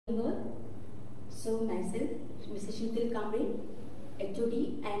So myself, Mrs. Sheetal Kambale,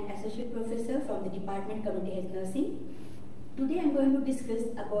 HOD and Associate Professor from the Department Community Health Nursing. Today I am going to discuss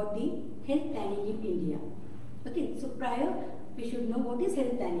about the health planning in India. Okay, so prior we should know what is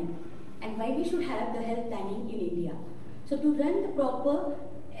health planning and why we should have the health planning in India. So to run the proper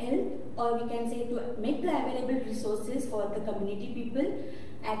health, or we can say to make the available resources for the community people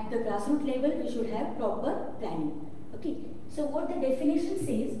at the grassroots level, we should have proper planning. Okay, so what the definition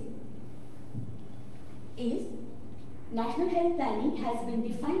says is national health planning has been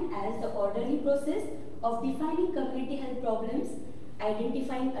defined as the orderly process of defining community health problems,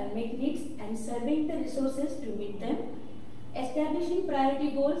 identifying unmet needs and surveying the resources to meet them, establishing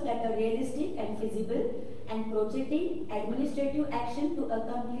priority goals that are realistic and feasible, and projecting administrative action to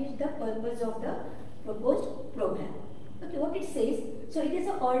accomplish the purpose of the proposed program. Okay, what it says, so it is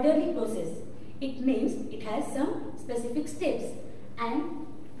an orderly process. It means it has some specific steps, and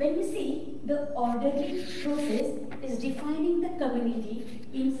when we see the orderly process is defining the community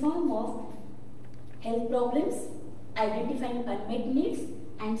in form of health problems, identifying unmet needs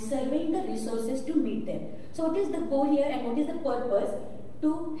and surveying the resources to meet them. So what is the goal here and what is the purpose?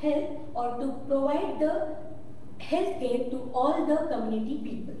 To help or to provide the health care to all the community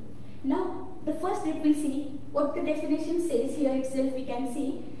people. Now the first step we see what the definition says here itself. We can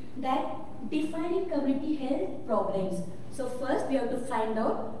see that defining community health problems. So first we have to find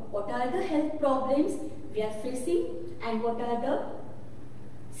out what are the health problems we are facing and what are the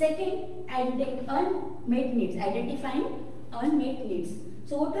second, and then unmet needs, identifying unmet needs.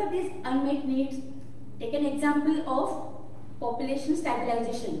 So what are these unmet needs? Take an example of population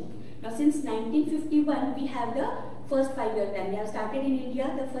stabilization. Now since 1951 we have the first 5-year plan. We have started in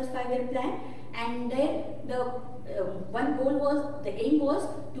India the first 5-year plan, and then the one goal was, the aim was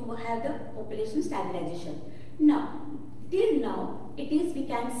to have the population stabilization. Now till now it is, we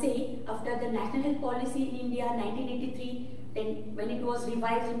can say, after the national health policy in India 1983, then when it was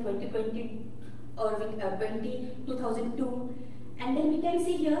revised in 2020 or 2002, and then we can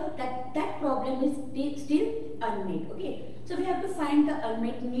see here that that problem is still unmet. Okay, so we have to find the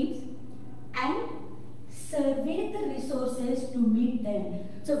unmet needs and survey the resources to meet them.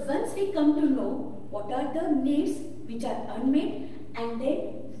 So once we come to know what are the needs which are unmet and then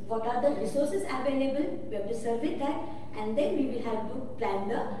what are the resources available, we have to survey that, and then we will have to plan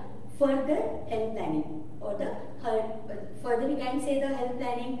the further health planning, or the further we can say the health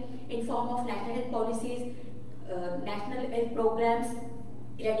planning in form of national health policies, national health programs,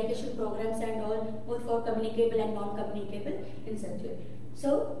 eradication programs and all, both for communicable and non-communicable in such way.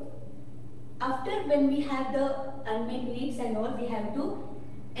 So after when we have the unmet needs and all, we have to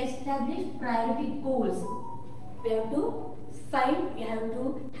establish priority goals. We have to find, we have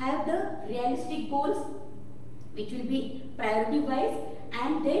to have the realistic goals which will be priority wise,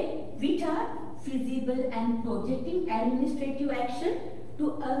 and then which are feasible, and projecting administrative action to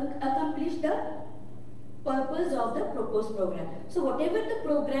accomplish the purpose of the proposed program. So whatever the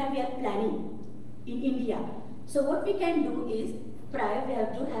program we are planning in India, so what we can do is, prior we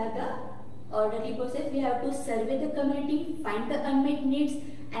have to have the orderly process, we have to survey the community, find the unmet needs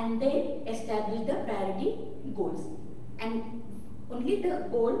and then establish the priority goals. And only the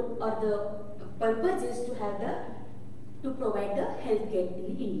goal or the purpose is to have to provide the health care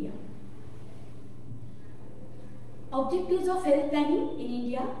in India. Objectives of health planning in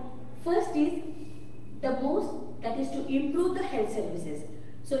India. First is the most, that is to improve the health services.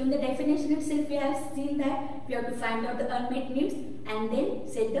 So in the definition itself we have seen that we have to find out the unmet needs and then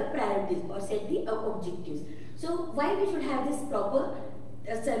set the priorities or set the objectives. So why we should have this proper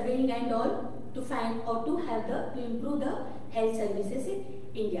surveying and all to find or to have to improve the health services in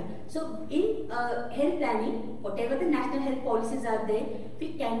India. So in health planning, whatever the national health policies are there,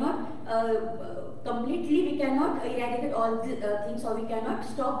 we cannot completely, we cannot eradicate all the things, or we cannot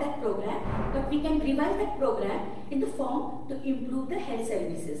stop that program, but we can revise that program in the form to improve the health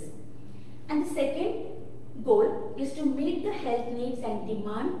services. And the second goal is to meet the health needs and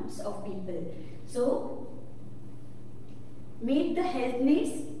demands of people. So meet the health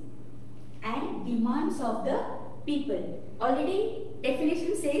needs and demands of the people. Already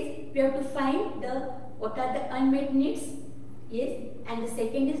definition says we have to find what are the unmet needs, yes, and the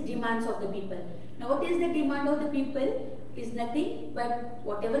second is demands of the people. Now what is the demand of the people? Is nothing but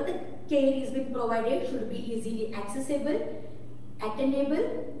whatever the care is being provided should be easily accessible,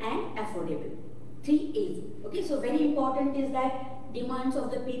 attainable and affordable. 3 A's. Okay, so very important is that demands of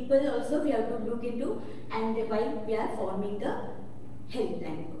the people also we have to look into, and while we are forming the health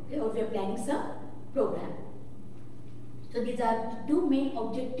plan, okay, or we are planning some program. So these are two main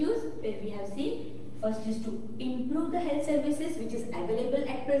objectives where we have seen. First is to improve the health services which is available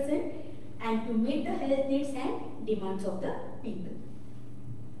at present and to meet the health needs and demands of the people.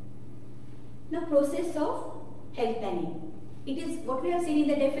 Now, process of health planning. It is what we have seen in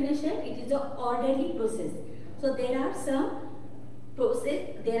the definition, it is an orderly process. So there are some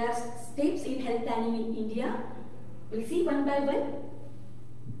there are steps in health planning in India. We'll see one by one.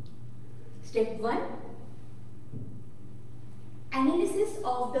 Step 1, analysis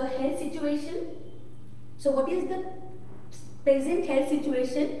of the health situation. So what is the present health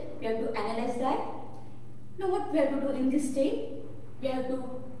situation? We have to analyze that. Now what we have to do in this step? We have to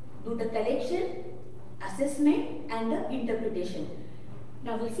do the collection, assessment and the interpretation.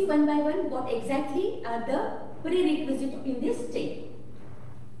 Now we'll see one by one what exactly are the prerequisites in this step.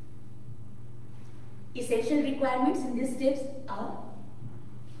 Essential requirements in these steps are: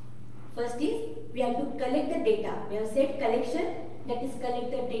 first is we have to collect the data. We have said collection, that is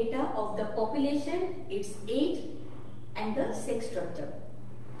collect the data of the population, its age and the sex structure.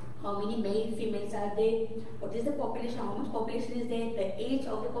 How many male, females are there, what is the population, how much population is there, the age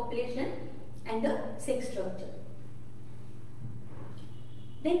of the population and the sex structure.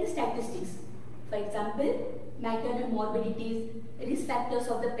 Then the statistics. For example, maternal morbidities, risk factors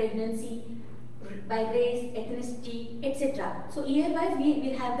of the pregnancy, by race, ethnicity, etc. So year-wise we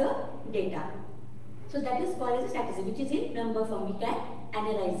will have the data. So that is called as a statistic, which is in number form. We can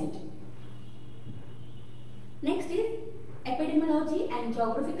analyze it. Next is epidemiology and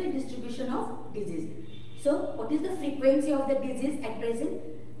geographical distribution of disease. So what is the frequency of the disease at present?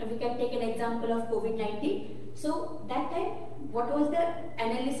 Now we can take an example of COVID-19. So that time what was the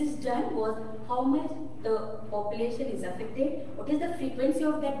analysis done was how much the population is affected, what is the frequency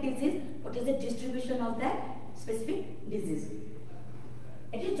of that disease, what is the distribution of that specific disease.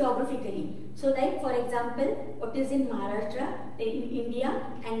 It is geographically. So like for example, what is in Maharashtra, in India,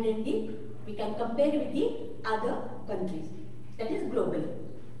 and then we can compare with the other countries. That is global.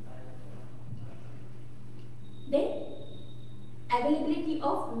 Then availability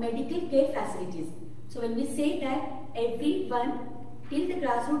of medical care facilities. So when we say that everyone till the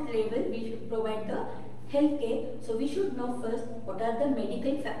grassroots level we should provide the health care, so we should know first what are the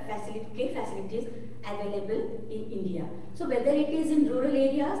medical care facilities available in India. So whether it is in rural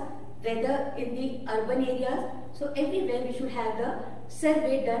areas, whether in the urban areas, so everywhere we should have the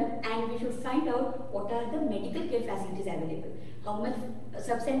survey done and we should find out what are the medical care facilities available. How much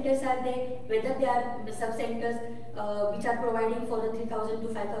sub-centers are there, whether they are sub-centers which are providing for the 3,000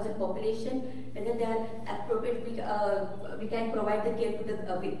 to 5,000 population, whether they are appropriate, we can provide the care to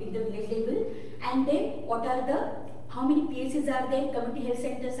the, in the village level, and then what are the, how many PSCs are there, community health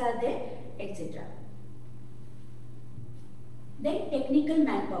centers are there, etc. Then technical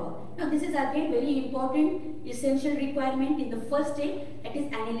manpower. Now this is again very important essential requirement in the first step, that is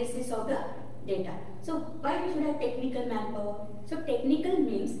analysis of the data. So why we should have technical manpower? So technical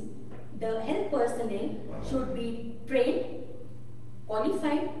means the health personnel should be trained,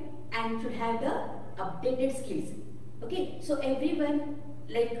 qualified and should have the updated skills. Okay, so everyone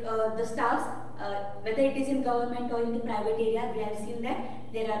like the staffs, whether it is in government or in the private area, we have seen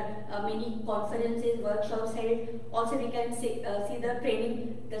that there are many conferences, workshops held. Also we can see the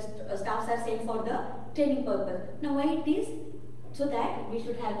training, the staffs are sent for the training purpose. Now why it is? So that we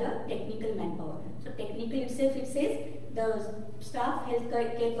should have the technical manpower. So technical itself, it says the staff health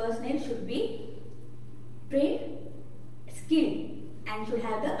care personnel should be trained, skilled and should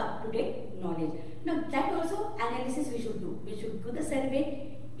have the up-to-date knowledge. Now that also analysis we should do. We should do the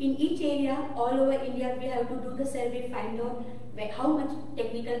survey in each area, all over India. We have to do the survey, find out how much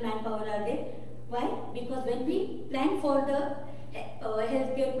technical manpower are there. Why? Because when we plan for the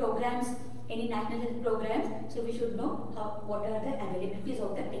healthcare programs, any national health programs, so we should know what are the availabilities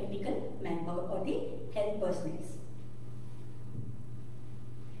of the technical manpower or the health personnel.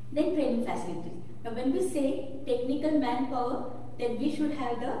 Then training facilities. Now when we say technical manpower, then we should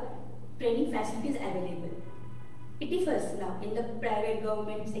have the training facilities available. It differs now in the private,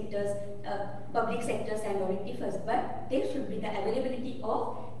 government sectors, public sectors and all, it differs, but there should be the availability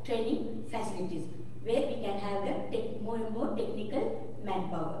of training facilities where we can have the more and more technical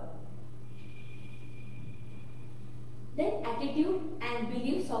manpower. Then attitude and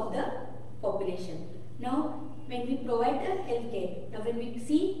beliefs of the population. Now when we provide the health care, now when we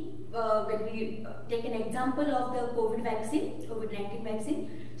see, when we take an example of the COVID vaccine, COVID-19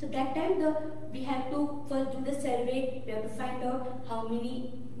 vaccine, so that time we have to first do the survey, we have to find out how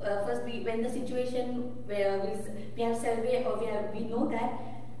many, first when the situation where we have survey or we know that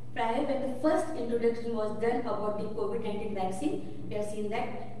prior when the first introduction was done about the COVID-19 vaccine, we have seen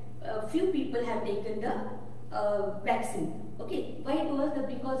that few people have taken the vaccine. Okay, why it was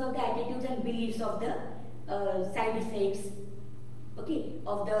because of the attitudes and beliefs of the side effects, okay,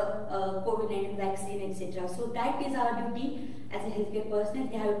 of the COVID-19 vaccine, etc. So that is our duty as a healthcare personnel.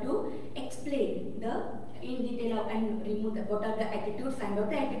 They have to explain in detail and remove what are the attitudes, find out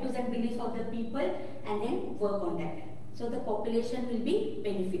the attitudes and beliefs of the people, and then work on that. So the population will be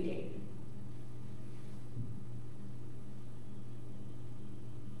benefited.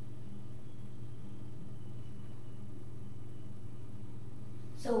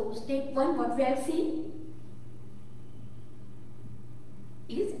 So step 1, what we have seen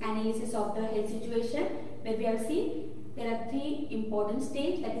is analysis of the health situation, where we have seen there are 3 important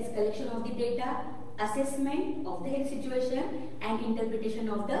stages, that is collection of the data, assessment of the health situation, and interpretation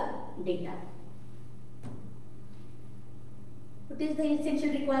of the data. What is the essential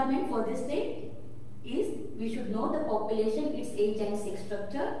requirement for this stage? Is we should know the population, its age and sex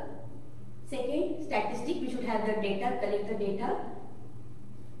structure. Second, statistic, we should have the data, collect the data.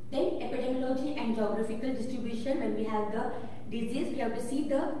 Then epidemiology and geographical distribution, when we have the disease, we have to see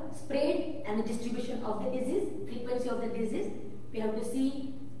the spread and the distribution of the disease, frequency of the disease. We have to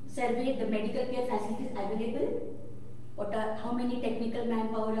see, survey the medical care facilities available, how many technical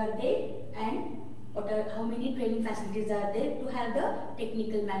manpower are there, and how many training facilities are there to have the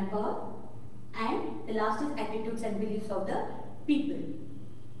technical manpower. And the last is attitudes and beliefs of the people.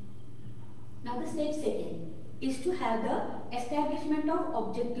 Now the step 2 is to have the establishment of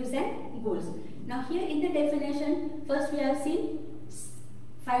objectives and goals. Now here in the definition, first we have seen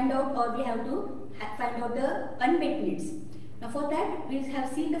find out, or we have to find out the unmet needs. Now for that we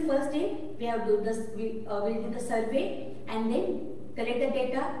have seen the first day, we have do this, we will do the survey and then collect the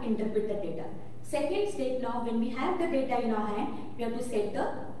data, interpret the data. Second step, now when we have the data in our hand, we have to set the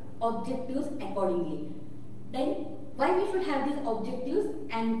objectives accordingly. Then why we should have these objectives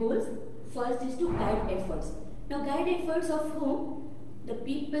and goals? First is to guide efforts. Now guide efforts of whom? The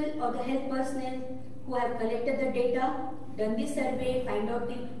people or the health personnel who have collected the data, done the survey, find out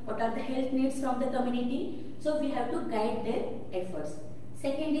what are the health needs from the community. So we have to guide their efforts.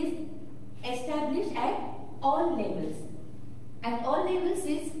 Second is establish at all levels. And all levels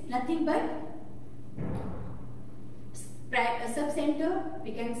is nothing but sub-center,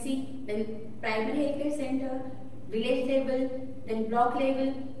 we can see, then primary healthcare center, village level, then block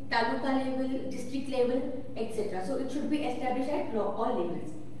level, taluka level, district level, etc. So it should be established at all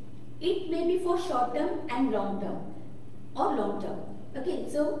levels. It may be for short term and long term, or long term. Okay,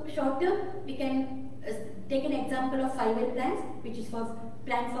 so short term we can take an example of 5-year plans, which is for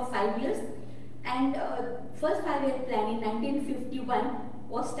plan for 5 years. And first 5-year plan in 1951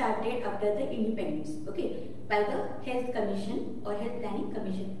 was started after the independence, okay, by the Health Commission or Health Planning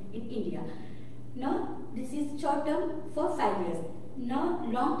Commission in India. Now this is short term for 5 years. Now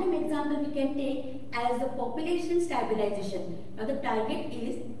long term example we can take as the population stabilization. Now the target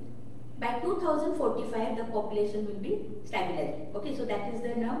is by 2045 the population will be stabilized. Okay, so that is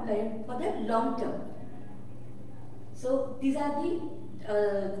the now current for the long term. So these are the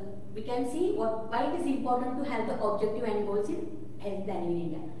we can see why it is important to have the objective and goals in health planning in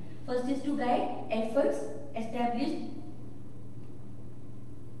India. First is to guide efforts, established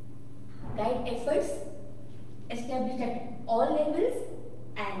at all levels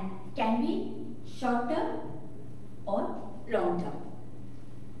and can be short term or long term.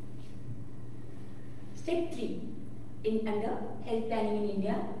 Step 3 under health planning in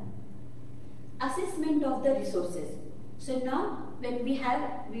India, assessment of the resources. So now when we come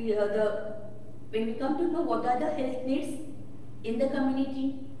to know what are the health needs in the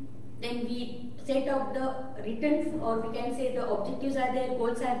community, then we set up the written, or we can say the objectives are there,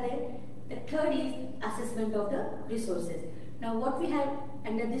 goals are there. The third is assessment of the resources. Now what we have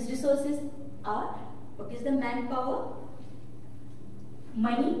under these resources are, what is the manpower,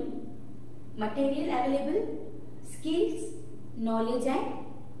 money, material available, skills, knowledge and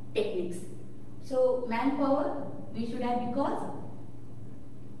techniques. So manpower we should have, because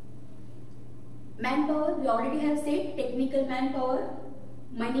manpower we already have said, technical manpower,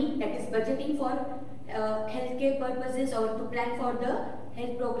 money, that is budgeting for healthcare purposes or to plan for the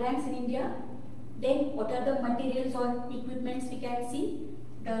health programs in India. Then what are the materials or equipments we can see,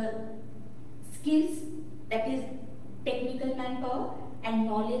 the skills, that is technical manpower, and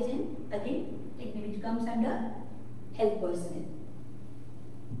knowledge in, again, which comes under health personnel.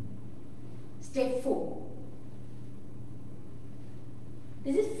 Step 4.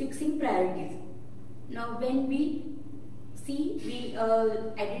 This is fixing priorities. Now when we see, we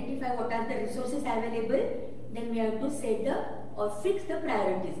identify what are the resources available, then we have to set the or fix the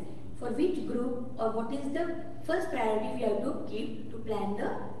priorities. For which group or what is the first priority we have to keep to plan the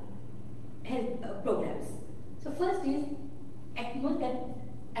health programs. So first is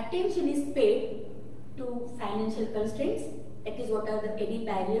attention is paid to financial constraints, that is what are the any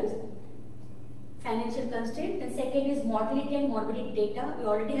barriers, financial constraint. And second is mortality and morbidity data. We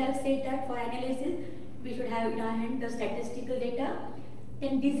already have said that for analysis we should have in our hand the statistical data.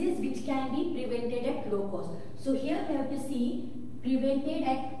 Then disease which can be prevented at low cost. So here we have to see prevented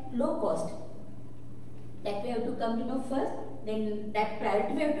at low cost. That we have to come to know first. Then that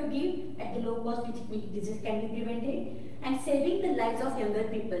priority we have to give at the low cost which disease can be prevented, and saving the lives of younger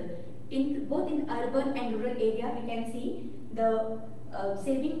people. In both in urban and rural area we can see the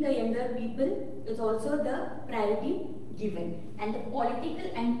saving the younger people is also the priority given, and the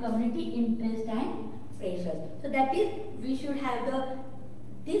political and community interest and pressures. So that is, we should have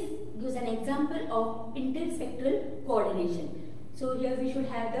this gives an example of intersectoral coordination. So here we should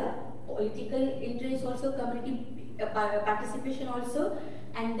have the political interest also, community participation also,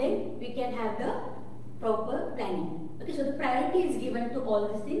 and then we can have the proper planning. Okay, so the priority is given to all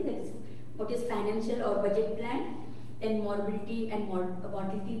these things. That is what is financial or budget plan, then morbidity and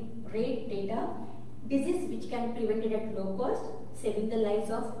mortality rate data, disease which can be prevented at low cost, saving the lives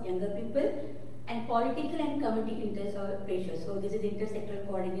of younger people, and political and community interest or pressure. So this is intersectoral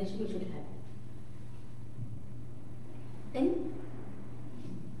coordination we should have. Then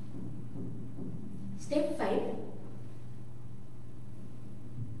step 5.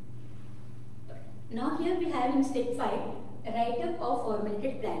 Now here we have in step 5 a write-up of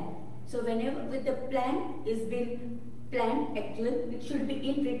formulated plan. So whenever with the plan is been planned actual, it should be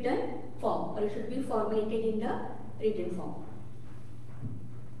in written form, or it should be formulated in the written form.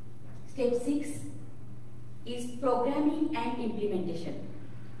 Step 6 is programming and implementation.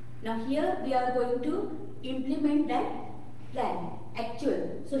 Now here we are going to implement that plan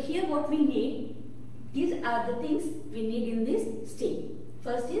actual. So here what we need, these are the things we need in this step.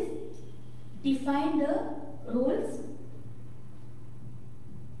 First is define the roles,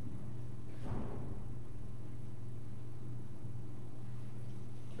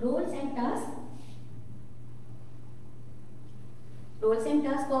 and tasks. Roles and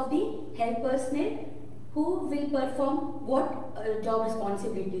tasks of the health personnel, who will perform what job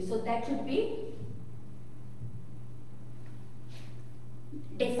responsibilities. So that should be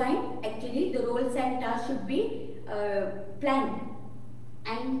defined. Actually the roles and tasks should be planned.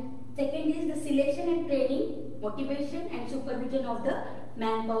 And second is the selection and training, motivation and supervision of the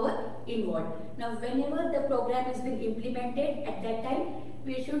manpower involved. Now whenever the program is being implemented, at that time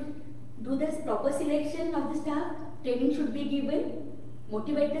we should do this proper selection of the staff, training should be given,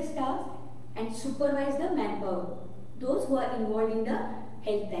 motivate the staff and supervise the manpower, those who are involved in the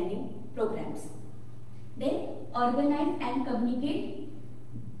health planning programs. Then organize and communicate.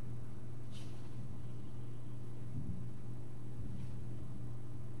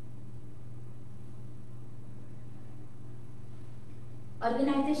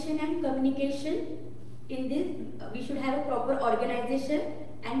 Organization and communication. In this we should have a proper organization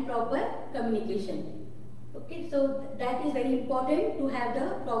and proper communication. Okay, so that is very important to have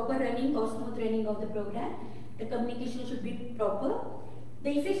the proper running or smooth running of the program. The communication should be proper.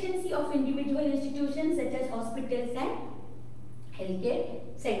 The efficiency of individual institutions such as hospitals and healthcare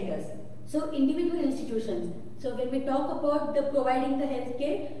centers. So individual institutions. So when we talk about the providing the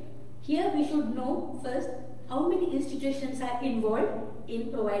healthcare, here we should know first how many institutions are involved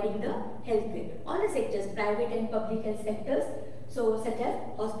in providing the healthcare. All the sectors, private and public health sectors, so such as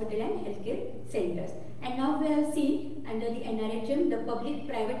hospital and healthcare centers. And now we have seen under the NRHM, the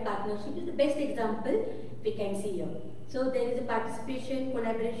public-private partnership is the best example we can see here. So there is a participation,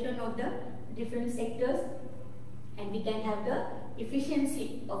 collaboration of the different sectors, and we can have the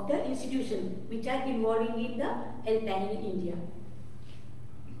efficiency of the institutions which are involving in the health planning in India.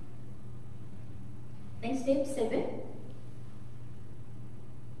 Then step 7,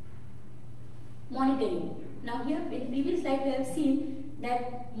 monitoring. Now here in the previous slide we have seen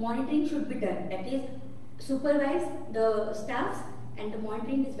that monitoring should be done, that is supervise the staffs, and the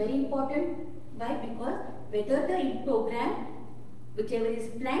monitoring is very important. Why? Because whether the program whichever is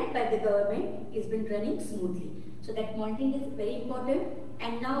planned by the government is been running smoothly. So that monitoring is very important.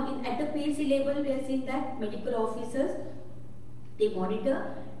 And now at the PLC level we are seeing that medical officers, they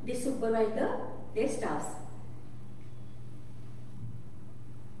monitor, they supervise their staffs.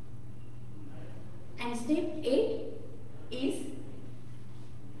 And step 8 is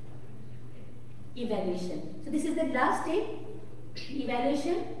evaluation. So this is the last step,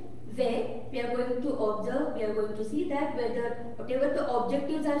 evaluation, where we are going to observe, we are going to see that whether whatever the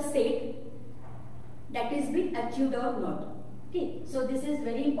objectives are set, that is been achieved or not. Okay, so this is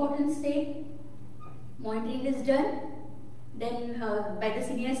very important step. Monitoring is done, then by the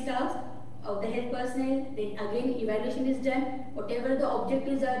senior staff, of the health personnel. Then again evaluation is done. Whatever the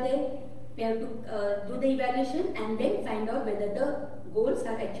objectives are there, we have to do the evaluation and then find out whether the goals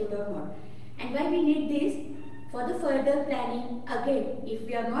are achieved or not. And why we need this? For the further planning, again, if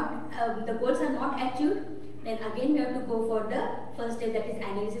we are not, the goals are not achieved, then again we have to go for the first step, that is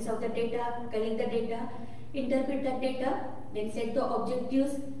analysis of the data, collect the data, interpret the data, then set the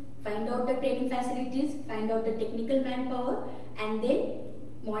objectives, find out the training facilities, find out the technical manpower, and then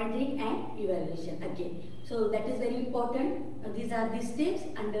monitoring and evaluation again. So that is very important. These are the steps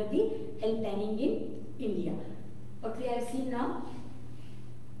under the health planning in India. What we have seen now.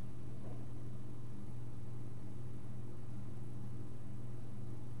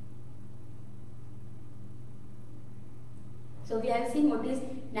 So we have seen what is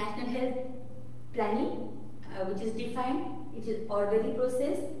national health planning, which is defined, which is orderly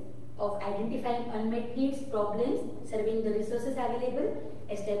process of identifying unmet needs, problems, surveying the resources available,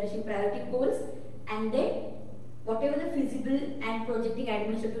 establishing priority goals, and then whatever the feasible and projecting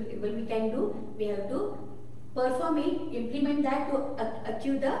administrative level we can do, we have to perform it, implement that to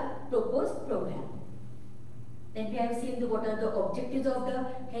achieve the proposed program. Then we have seen what are the objectives of the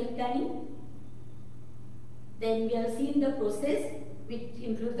health planning. Then we have seen the process, which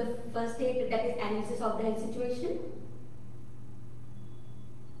includes the first step, that is analysis of the health situation.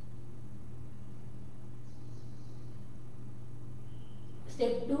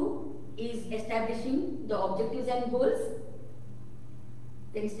 Step 2 is establishing the objectives and goals.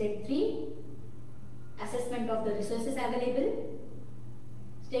 Then step 3, assessment of the resources available.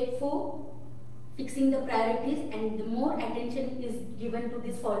 Step 4, fixing the priorities, and the more attention is given to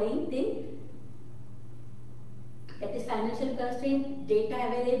this following thing. That is financial constraint, data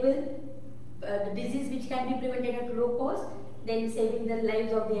available, the disease which can be prevented at low cost, then saving the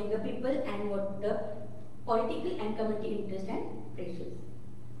lives of the younger people, and what the political and community interest and pressures.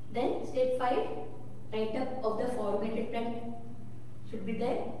 Then step 5, write up of the formulated plan should be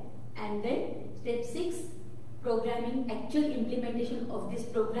there, and then step 6, programming actual implementation of this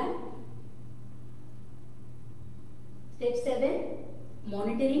program. Step 7,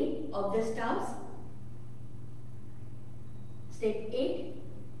 monitoring of the staffs. Step 8,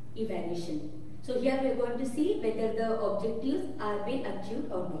 evaluation. So here we are going to see whether the objectives are being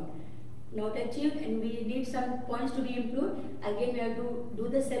achieved or not. Not achieved, and we need some points to be improved. Again, we have to do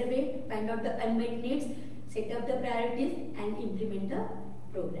the survey, find out the unmet needs, set up the priorities, and implement the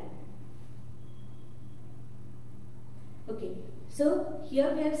program. Okay, so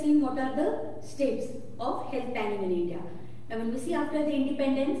here we have seen what are the steps of health planning in India. Now, when we see after the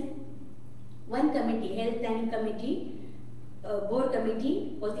independence, one committee, health planning committee, board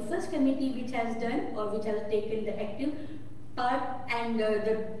committee, was the first committee which has done or which has taken the active part, and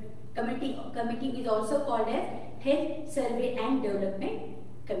the committee is also called as Health Survey and Development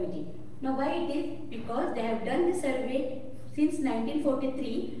Committee. Now why it is? Because they have done the survey since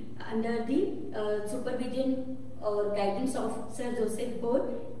 1943 under the supervision or guidance of Sir Joseph Board.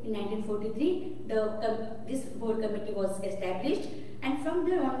 In 1943, this board committee was established, and from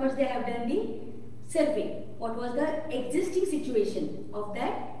there onwards they have done the survey. What was the existing situation of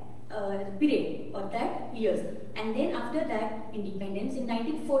that period or that years, and then after that independence in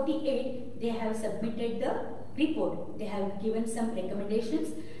 1948 they have submitted the report. They have given some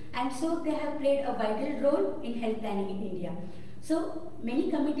recommendations, and so they have played a vital role in health planning in India. So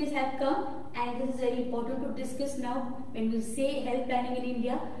many committees have come, and this is very important to discuss now. When we say health planning in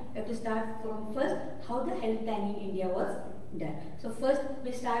India, we have to start from first how the health planning in India was done. So first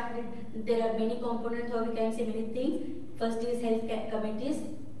we start with, there are many components, or we can say many things. First is health committees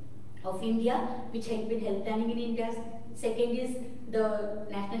of India, which help in health planning in India. Second is the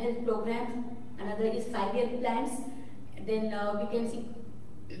national health programs. Another is 5-year plans. Then we can see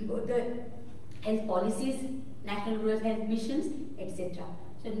both the health policies, national rural health missions, etc.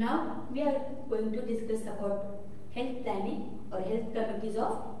 So now we are going to discuss about health planning or health committees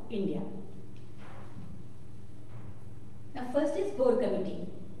of India. Now first is board committee.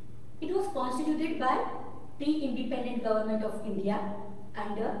 It was constituted by pre-independent government of India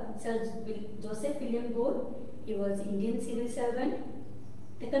under Sir Joseph William Board. He was Indian civil servant.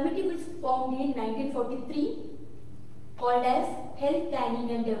 The committee was formed in 1943, called as Health Planning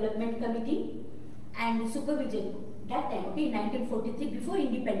and Development Committee, and supervision that time, okay, in 1943, before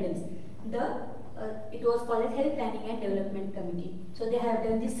independence, it was called as Health Planning and Development Committee. So they have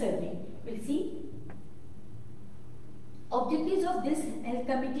done this survey. We'll see. Objectives of this health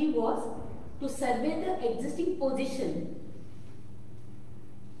committee was to survey the existing position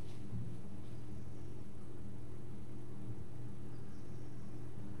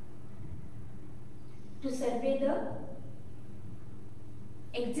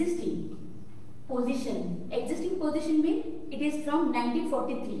position. Existing position means it is from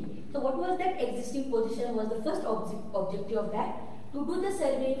 1943. So what was that existing position? Was the first objective of that to do the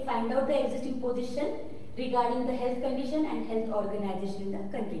survey, find out the existing position regarding the health condition and health organization in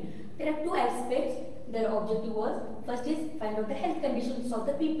the country. There are two aspects. Their objective was, first is find out the health conditions of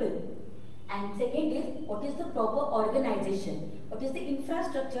the people, and second is what is the proper organization, what is the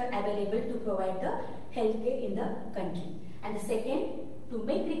infrastructure available to provide the healthcare in the country, and the second, to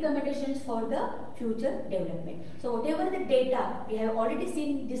make recommendations for the future development. So whatever the data we have already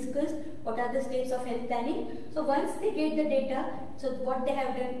seen, discussed what are the steps of health planning. So once they get the data, so what they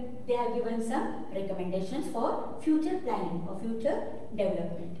have done, they have given some recommendations for future planning or future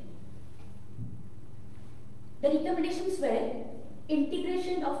development. The recommendations were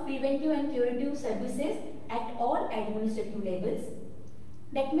integration of preventive and curative services at all administrative levels.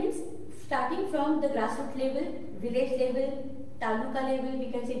 That means starting from the grassroots level, village level, taluka level,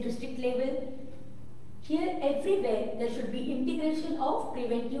 we can say district level. Here everywhere there should be integration of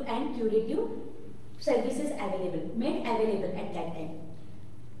preventive and curative services made available at that time.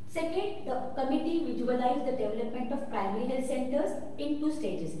 Second, the committee visualized the development of primary health centers in 2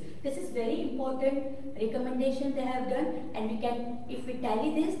 stages. This is very important recommendation they have done, and we can, if we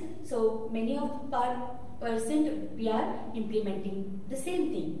tally this, so many of our percent we are implementing the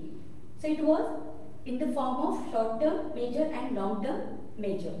same thing. So it was in the form of short-term measure and long-term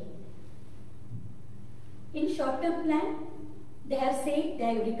measure. In short-term plan, they have said,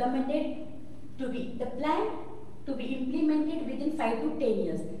 they have recommended to be the plan to be implemented within 5 to 10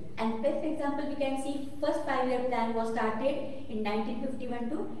 years. And best example we can see, first 5-year plan was started in 1951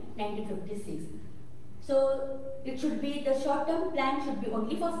 to 1956. So it should be, the short-term plan should be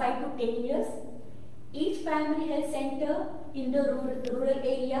only for 5 to 10 years. Each primary health center in the rural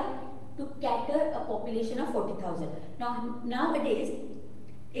area to cater a population of 40,000. Now nowadays,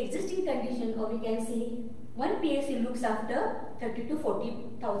 existing condition, or we can see, one PSC looks after 30 to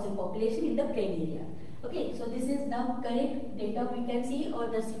 40,000 population in the plain area. Okay, so this is now correct data we can see, or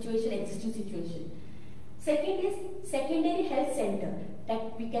the situation, existing situation. Second is secondary health center,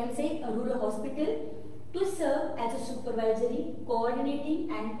 that we can say a rural hospital to serve as a supervisory, coordinating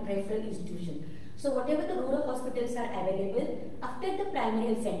and referral institution. So whatever the rural hospitals are available after the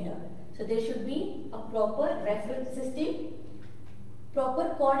primary health center, so there should be a proper referral system,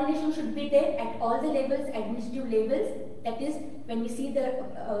 proper coordination should be there at all the levels, administrative levels. That is, when we see the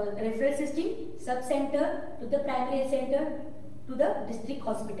referral system, sub-center to the primary health center to the district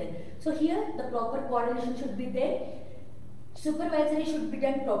hospital. So here the proper coordination should be there. Supervisory should be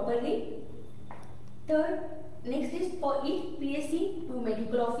done properly. Third, next is for each PSC to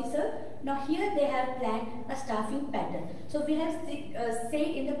medical officer. Now here they have planned a staffing pattern. So we have said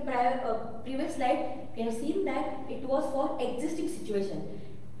in the previous slide, we have seen that it was for existing situation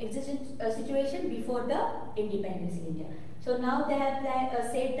before the independence in India. So now they have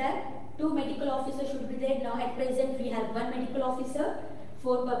said that 2 medical officers should be there. Now at present we have 1 medical officer,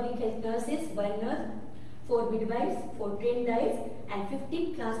 4 public health nurses, 1 nurse, 4 midwives, 4 trained guides and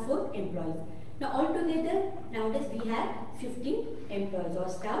 15 class 4 employees. Now altogether nowadays we have 15 employees or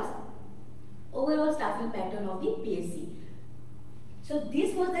staffs. Overall staffing pattern of the PSC. So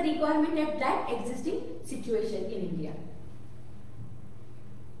this was the requirement at that existing situation in India.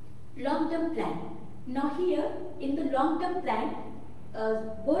 Long-term plan. Now here in the long-term plan,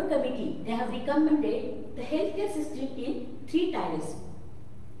 board committee, they have recommended the healthcare system in 3 tiers.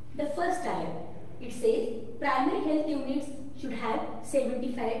 The first tier, it says primary health units should have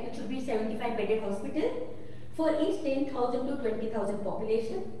 75, it should be 75 bedded hospital for each 10,000 to 20,000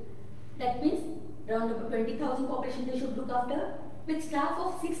 population. That means around 20,000 population they should look after, with staff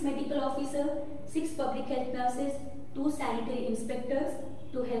of 6 medical officers, 6 public health nurses, 2 sanitary inspectors,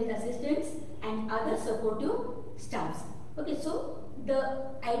 2 health assistants and other supportive staffs. Okay, so the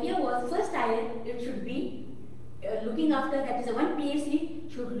idea was first tier it should be looking after, that is a 1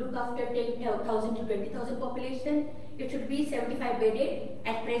 PSC should look after 10,000 to 20,000 population. It should be 75 bedded.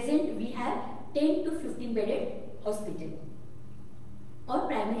 At present we have 10 to 15 bedded hospital or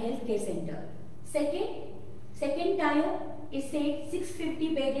primary health care center. Second tier is say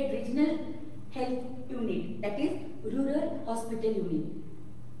 650 bedded regional health unit, that is rural hospital unit,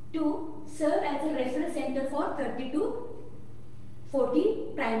 to serve as a referral center for 30 to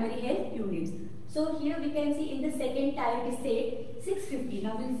 40 primary health units. So here we can see in the second tier it is say 650.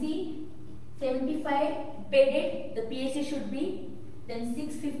 Now we'll see 75 bedded the PSC should be, then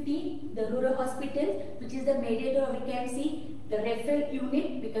 650 the rural hospital, which is the mediator, or we can see the referral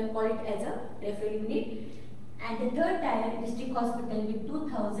unit, we can call it as a referral unit, and the third tier district hospital with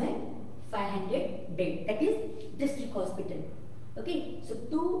 2,500 bed, that is district hospital. Okay, so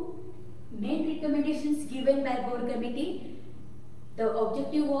 2 main recommendations given by board committee, the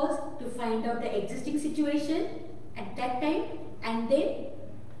objective was to find out the existing situation at that time, and then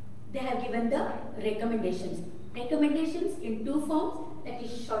they have given the recommendations. Recommendations in two forms, that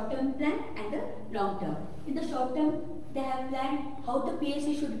is short-term plan and the long-term. In the short-term, they have planned how the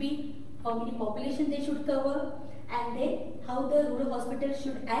PSC should be, how many population they should cover, and then how the rural hospital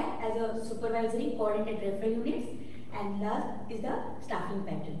should act as a supervisory coordinated referral units, and last is the staffing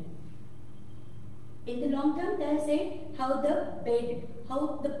pattern. In the long term, they have said how the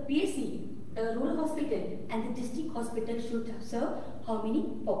PSC, the rural hospital and the district hospital should serve how many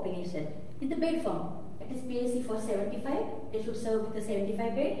population. In the bed form, that is PSC for 75, they should serve with the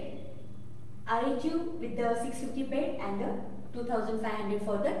 75 bed, RHU with the 650 bed and the 2500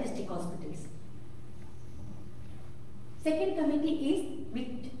 for the district hospitals. Second committee is,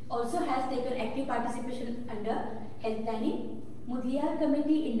 which also has taken active participation under health planning, Mudliar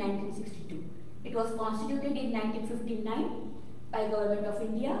Committee in 1962. It was constituted in 1959 by Government of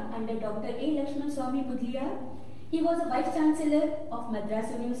India under Dr. A. Lakshman Swami Mudliar. He was a Vice Chancellor of Madras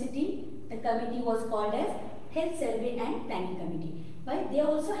University. The committee was called as Health Survey and Planning Committee. But they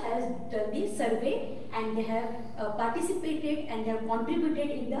also has done the survey, and they have participated and they have contributed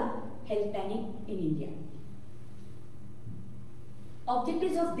in the health planning in India.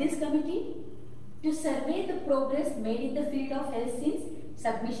 Objectives of this committee: to survey the progress made in the field of health since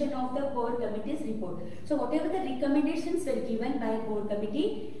submission of the board committee's report. So whatever the recommendations were given by board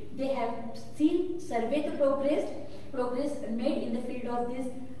committee, they have survey the progress made in the field of this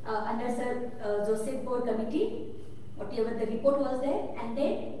under Sir Joseph board committee, whatever the report was there, and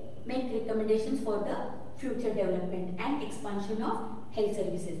then make recommendations for the future development and expansion of health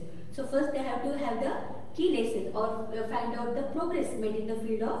services. So first they have to have the key lessons or find out the progress made in the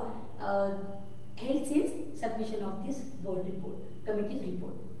field of health since submission of this board report, committee's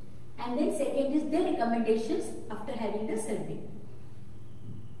report. And then second is the recommendations after having the survey.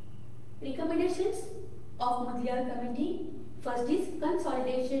 Recommendations of Mudliar committee: first is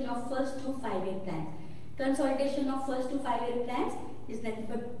consolidation of first to 5-year plans. Consolidation of first to 5-year plans is nothing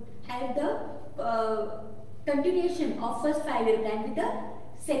but have the continuation of first 5-year plan with the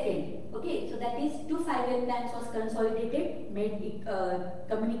second. Okay, so that is 2 5-year plans was consolidated, made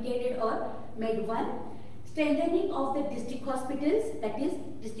communicated or made one. Strengthening of the district hospitals, that is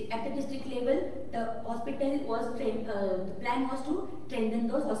at the district level, the hospital was the plan was to strengthen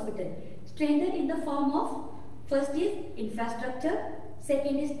those hospitals. Strengthen in the form of, first is infrastructure,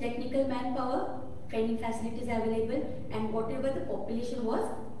 second is technical manpower, training facilities available, and whatever the population was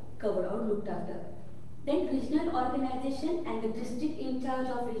covered or looked after. Then regional organization and the district in charge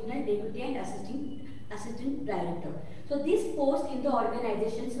of regional deputy and assistant director. So these posts in the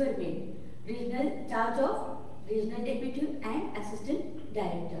organizations were made. Regional charge of regional deputy and assistant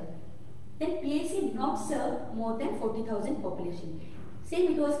director. Then PSC not serve more than 40,000 population.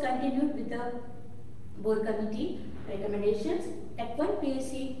 Same it was continued with the board committee recommendations that one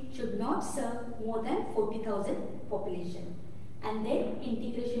PSC should not serve more than 40,000 population. And then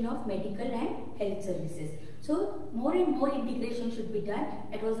integration of medical and health services. So more and more integration should be done.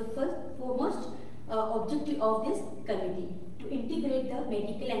 That was the foremost objective of this committee, to integrate the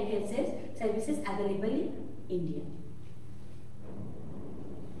medical and health services available in India.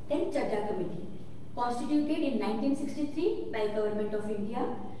 Then Chadha Committee, constituted in 1963 by Government of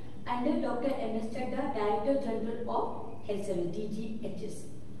India under Dr. M.S. Chadha, Director General of Health Service, DGHS.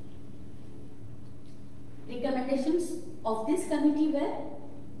 Recommendations of this committee were: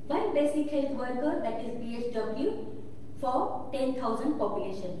 one basic health worker, that is BHW, for 10,000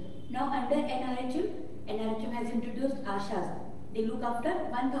 population. Now under NRHM has introduced ASHAs. They look after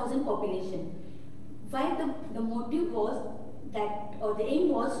 1,000 population. Why the motive was that, or the aim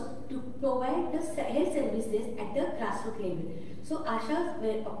was to provide the health services at the grassroots level. So ASHAs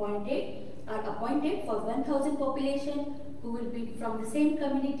are appointed for 1,000 population, who will be from the same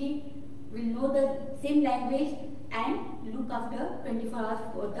community, will know the same language, and look after 24 hours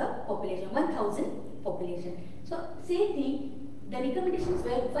for the population, 1,000 population. So same thing, the recommendations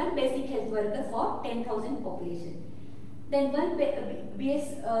were one basic health worker for 10,000 population. Then one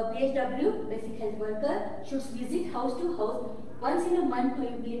BHW, basic health worker, should visit house to house once in a month to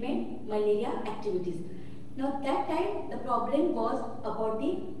implement malaria activities. Now that time the problem was about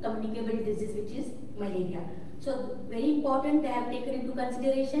the communicable disease, which is malaria. So very important, they have taken into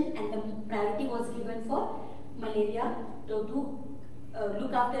consideration, and the priority was given for malaria to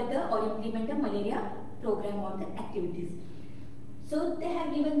look after the or implement the malaria program or the activities. So they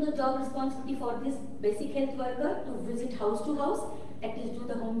have given the job responsibility for this basic health worker to visit house to house, that is do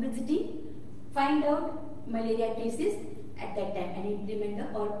the home visiting, find out malaria cases, at that time and implement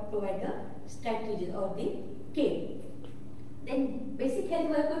the or provide the strategies or the care. Then basic health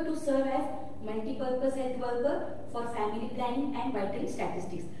worker to serve as multi-purpose health worker for family planning and vital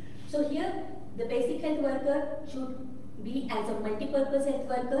statistics. So here the basic health worker should be as a multi-purpose health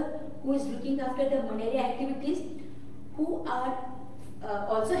worker who is looking after the malaria activities, who are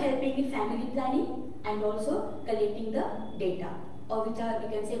also helping in family planning and also collecting the data, or which are,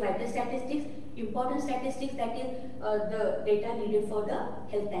 we can say, vital statistics, important statistics, that is the data needed for the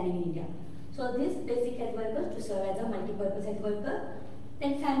health planning in India. So this basic health workers to serve as a multi-purpose health worker.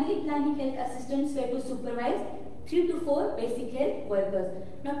 Then family planning health assistants were to supervise 3 to 4 basic health workers.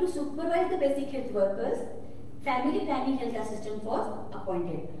 Now to supervise the basic health workers, family planning health assistant was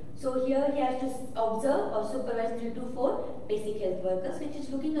appointed. So here he has to observe or supervise 3 to 4 basic health workers, which is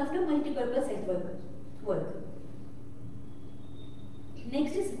looking after multi-purpose health work.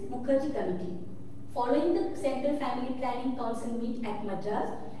 Next is Mukherjee Committee. Following the Central Family Planning Council meet at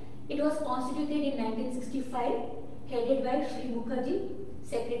Madras, it was constituted in 1965, headed by Shri Mukherjee,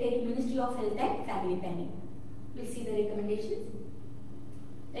 Secretary, Ministry of Health and Family Planning. We'll see the recommendations.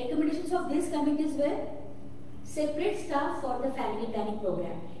 The recommendations of these committees were separate staff for the family planning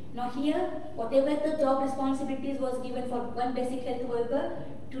program. Now here, whatever the job responsibilities was given for one basic health worker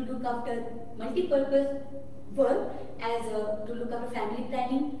to look after multi-purpose work, as to look after family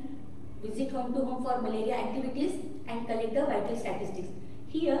planning, visit home to home for malaria activities and collect the vital statistics.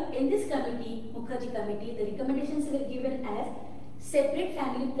 Here in this committee, Mukherjee Committee, the recommendations were given as separate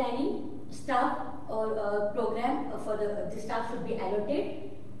family planning staff or program for the staff should be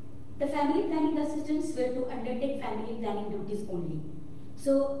allotted. The family planning assistants were to undertake family planning duties only.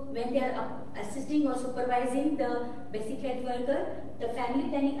 So when they are assisting or supervising the basic health worker, the family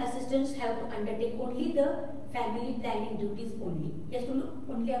planning assistants have to undertake only the family planning duties only. He has to look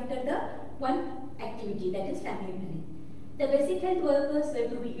only after the one activity, that is family planning. The basic health workers were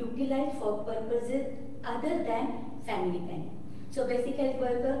to be utilized for purposes other than family planning. So basic health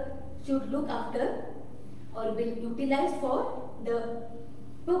worker should look after or be utilized for the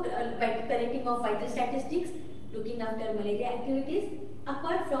collecting of vital statistics, looking after malaria activities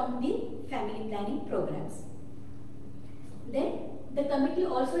apart from the family planning programs. Then the committee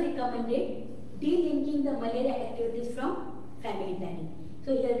also recommended delinking the malaria activities from family planning.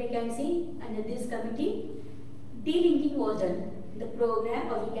 So here we can see under this committee, delinking was done. The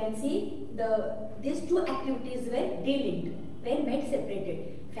program, or we can see these two activities were delinked, were made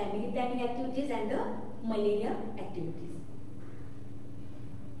separated. Family planning activities and the malaria activities.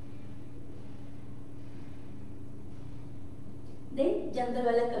 Then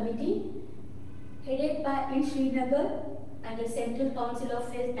Jangalwala Committee, headed by in Srinagar under Central Council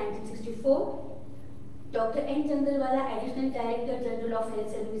of Health 1964, Dr. N. Jangalwala, Additional Director General of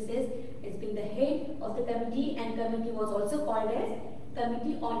Health Services, has been the head of the committee, and committee was also called as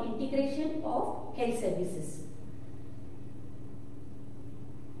Committee on Integration of Health Services.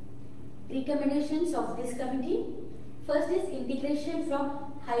 Recommendations of this committee: first is integration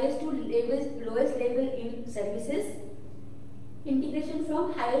from highest to lowest level in services. Integration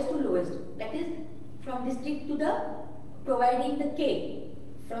from highest to lowest, that is from district to the providing the care,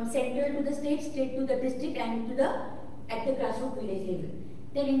 from central to the state, state to the district, and to the at the grassroots village level.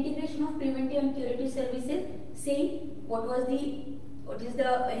 Then integration of preventive and curative services, saying what is the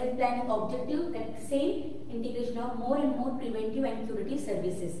health planning objective, that same integration of more and more preventive and curative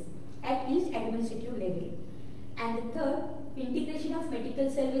services at each administrative level. And the third, integration of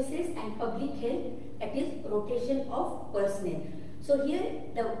medical services and public health, that is rotation of personnel. So here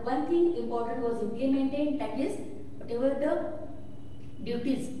the one thing important was implemented, that is whatever the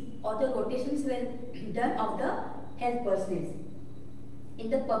duties or the rotations were done of the health personnel in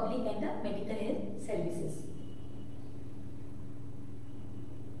the public and the medical health services.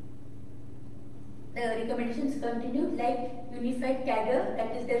 The recommendations continued, like unified cadre,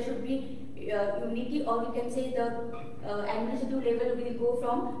 that is there should be unity, or we can say the administrative level will go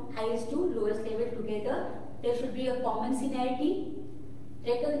from highest to lowest level together. There should be a common seniority,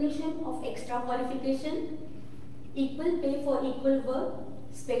 recognition of extra qualification, equal pay for equal work,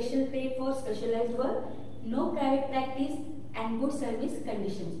 special pay for specialized work, no private practice, and good service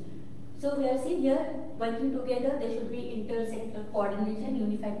conditions. So we have seen here, working together, there should be inter-sectoral coordination,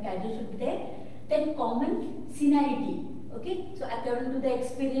 unified cadre should be there. Then common seniority, okay, so according to the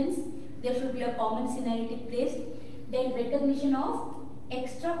experience, there should be a common seniority placed. Then recognition of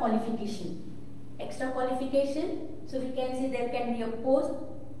extra qualification. Extra qualification, so we can say there can be a post,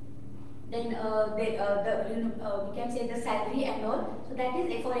 then we can say the salary and all. So that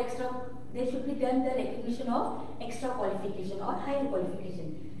is for extra, there should be done the recognition of extra qualification or higher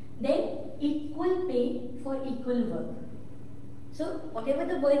qualification. Then equal pay for equal work. So whatever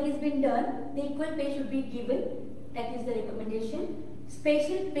the work is being done, the equal pay should be given. That is the recommendation.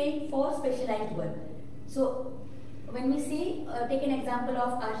 Special pay for specialized work. So when we see, take an example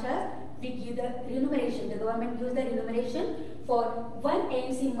of Asha, we give the remuneration. The government gives the remuneration for one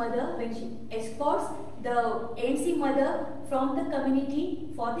AMC mother when she escorts the AMC mother from the community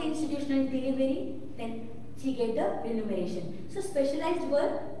for the institutional delivery. Then she gets the remuneration. So specialized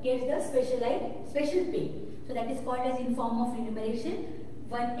work gets the special pay. So that is called as in form of remuneration.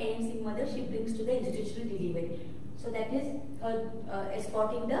 One AMC mother she brings to the institutional delivery. So that is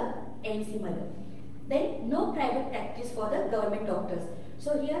escorting the AMC mother. Then no private practice for the government doctors.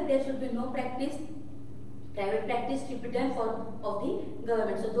 So here there should be no practice. Private practice should be done of the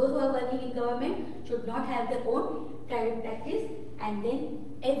government. So those who are working in government should not have their own private practice. And then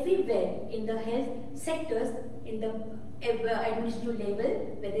everywhere in the health sectors, in the administrative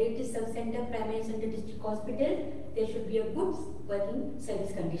level, whether it is sub-center, primary center, district hospital, there should be a good working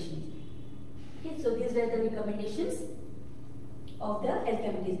service conditions. Okay, so these were the recommendations of the health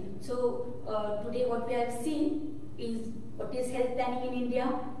committees. So today what we have seen is what is health planning in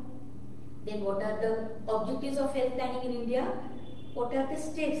India, then what are the objectives of health planning in India, what are the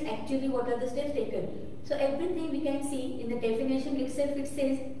steps, actually what are the steps taken. So everything we can see in the definition itself, it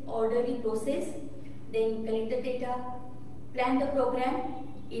says orderly process, then collect the data, plan the program,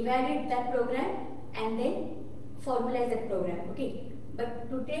 evaluate that program, and then formalize that program. Okay. But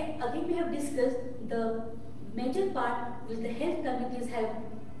today again we have discussed the major part which the health committees have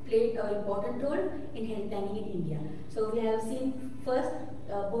played an important role in health planning in India. So we have seen first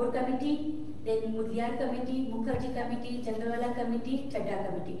board committee, then Mudliar committee, Mukherjee committee, Chandrawala committee, Chadha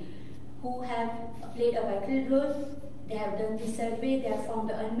committee, who have played a vital role. They have done the survey, they have found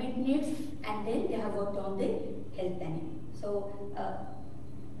the unmet needs, and then they have worked on the health planning. So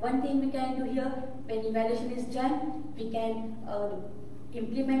one thing we can do here, when evaluation is done, we can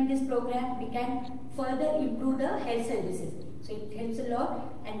implement this program, we can further improve the health services. So it helps a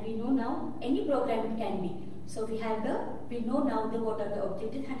lot, and we know now any program it can be. So we know now what are the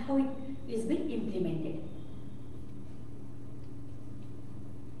objectives and how it is being implemented.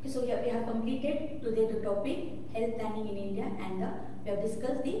 Okay, so here we have completed today the topic health planning in India, and we have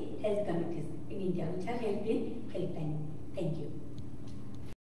discussed the health committees in India which have helped in health planning. Thank you.